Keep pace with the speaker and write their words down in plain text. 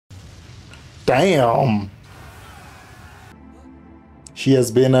Damn. She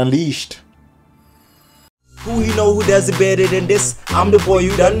has been unleashed. Who you know who does it better than this? I'm the boy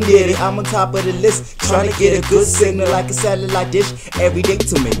you done get it. I'm on top of the list, trying to get a good signal like a satellite dish. Every day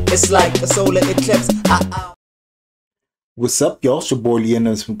to me, it's like a solar eclipse. What's up, y'all? It's your boy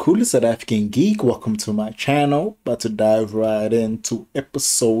Leonard from Coolest at African Geek. Welcome to my channel. About to dive right into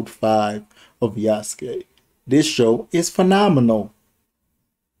episode 5 of Yasuke. This show is phenomenal.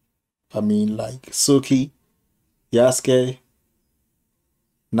 I mean, like Suki, Yasuke,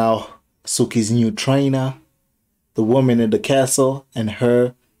 now Suki's new trainer, the woman in the castle, and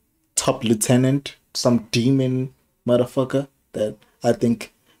her top lieutenant, some demon motherfucker that I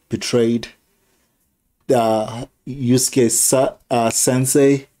think betrayed Yasuke's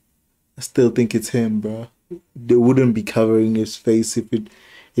sensei. I still think it's him, bro. They wouldn't be covering his face if it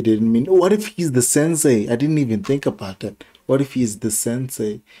didn't mean. What if he's the sensei? I didn't even think about that. What if he's the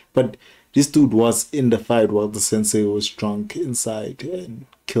sensei? But this dude was in the fight while the sensei was drunk inside and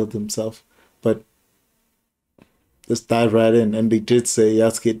killed himself. But let's dive right in. And they did say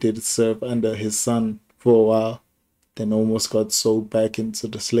Yasuke did serve under his son for a while, then almost got sold back into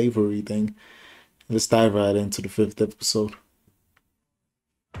the slavery thing. Let's dive right into the 5th episode.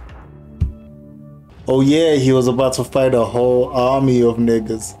 Oh yeah, he was about to fight a whole army of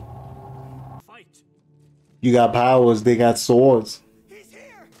niggas. You got powers, they got swords.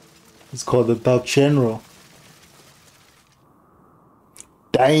 It's called the Top General.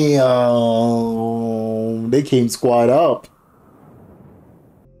 Damn, they came squad up.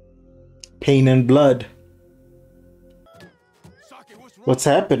 Pain and blood. What's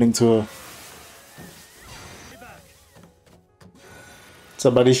happening to her?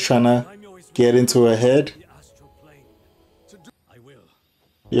 Somebody's trying to get into her head.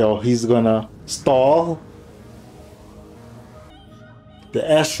 Yo, he's gonna stall. The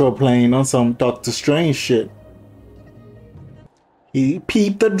astral plane on some Doctor Strange shit. He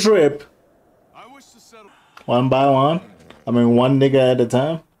peeped the drip. One by one. I mean, one nigga at a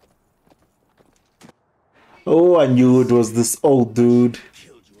time. Oh, I knew it was this old dude.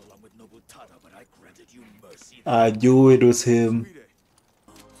 I knew it was him.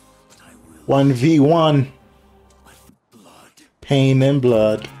 1v1. Pain and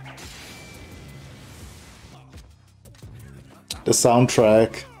blood. The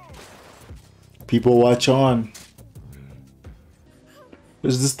soundtrack. People watch on.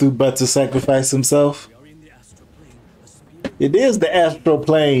 Is this dude about to sacrifice himself? It is the astral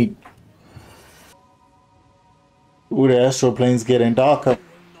plane. Ooh, the astral plane's getting darker.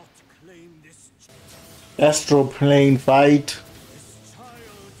 Astral plane fight.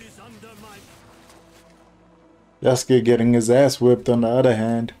 Yasuke getting his ass whipped on the other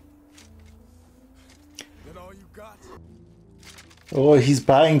hand. Oh, he's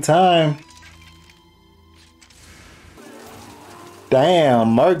buying time. Damn,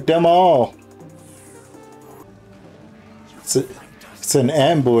 mark them all. It's an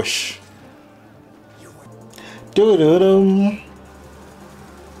ambush. Doo-doo-doo.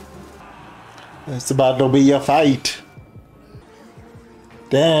 It's about to be a fight.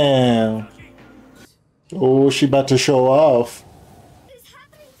 Damn. Oh, she about to show off.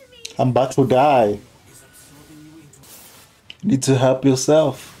 I'm about to die. You need to help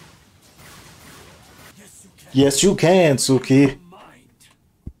yourself. Yes, you can, Suki.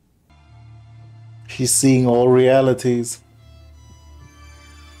 She's seeing all realities.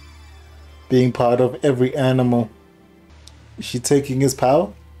 Being part of every animal. Is she taking his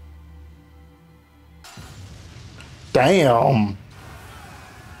power? Damn.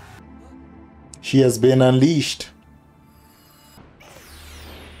 She has been unleashed.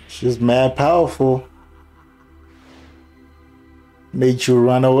 She's mad powerful. Made you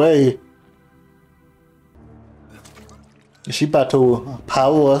run away. Is she about to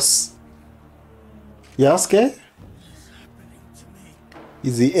power us? Yasuke?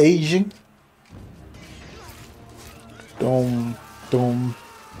 Is he aging? Dum, dum.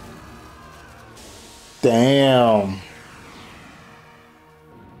 Damn.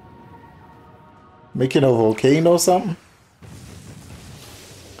 Making a volcano or something?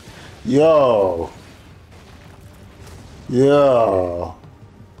 Yo. Yo.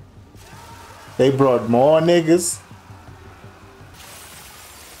 They brought more niggas?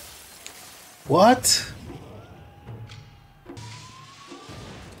 What?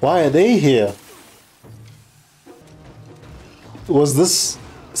 Why are they here? Was this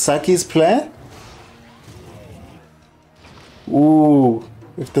Saki's plan? Ooh.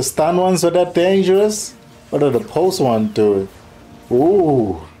 If the stun ones are that dangerous, what do the pulse ones do?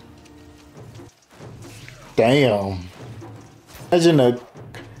 Ooh. Damn. Imagine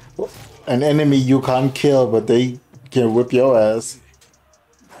An enemy you can't kill, but they can whip your ass.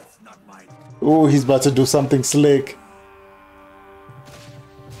 Oh, he's about to do something slick.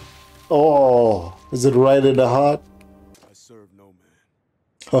 Oh, is it right in the heart? I serve no man.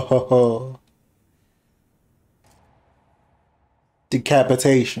 Ho ho ho.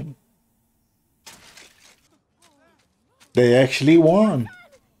 Decapitation. They actually won.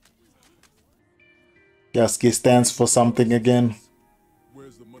 Yasuke stands for something again.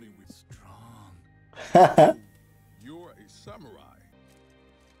 Where's the money we strong? You're a samurai.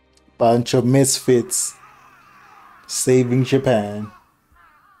 Bunch of misfits saving Japan.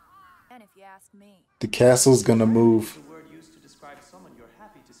 And if you ask me, The castle's gonna move. The word used to describe someone you're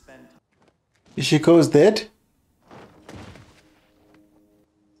happy to spend time. Ishiko's dead?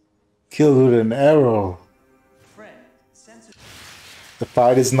 Killed with an arrow. Friend, censor. The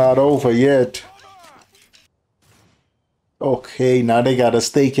fight is not over yet. Okay, now they got a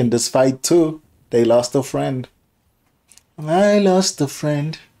stake in this fight too. They lost a friend. I lost a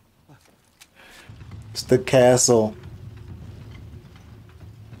friend. It's the castle.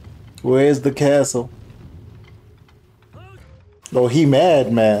 Where's the castle? Oh, he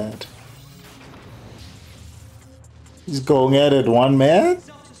mad. He's going at it one man?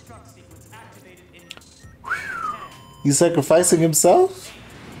 Self-destruct sequence activated in He's sacrificing himself?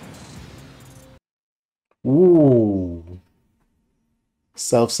 Ooh.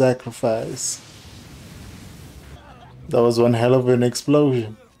 Self-sacrifice. That was one hell of an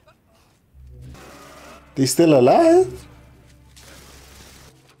explosion. They still alive?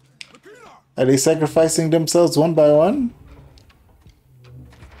 Are they sacrificing themselves one by one?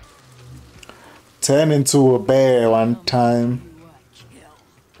 Turn into a bear one time.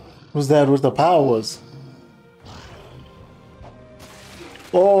 Who's that with the powers?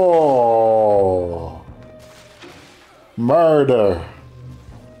 Oh, murder.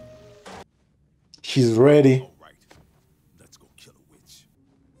 She's ready. All right, let's go kill a witch.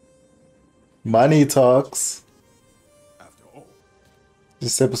 Money talks. After all,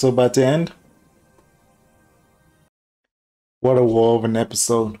 This episode about to end. What a war of an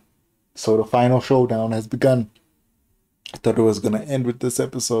episode. So the final showdown has begun. I thought it was going to end with this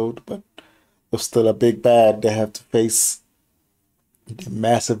episode, but there's still a big bad they have to face. They're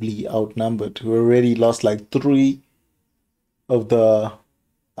massively outnumbered. We already lost like 3 of the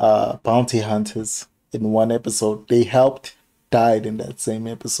bounty hunters in one episode. They helped, died in that same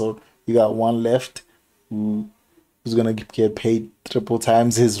episode. We got one left who's gonna get paid 3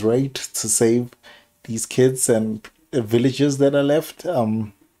 times his rate to save these kids and villages that are left.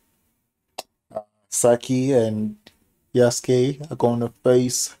 Saki and Yasuke are going to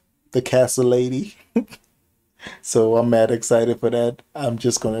face the castle lady. So I'm mad excited for that. I'm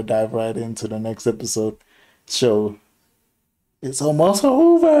just gonna dive right into the next episode. Show it's almost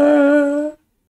over.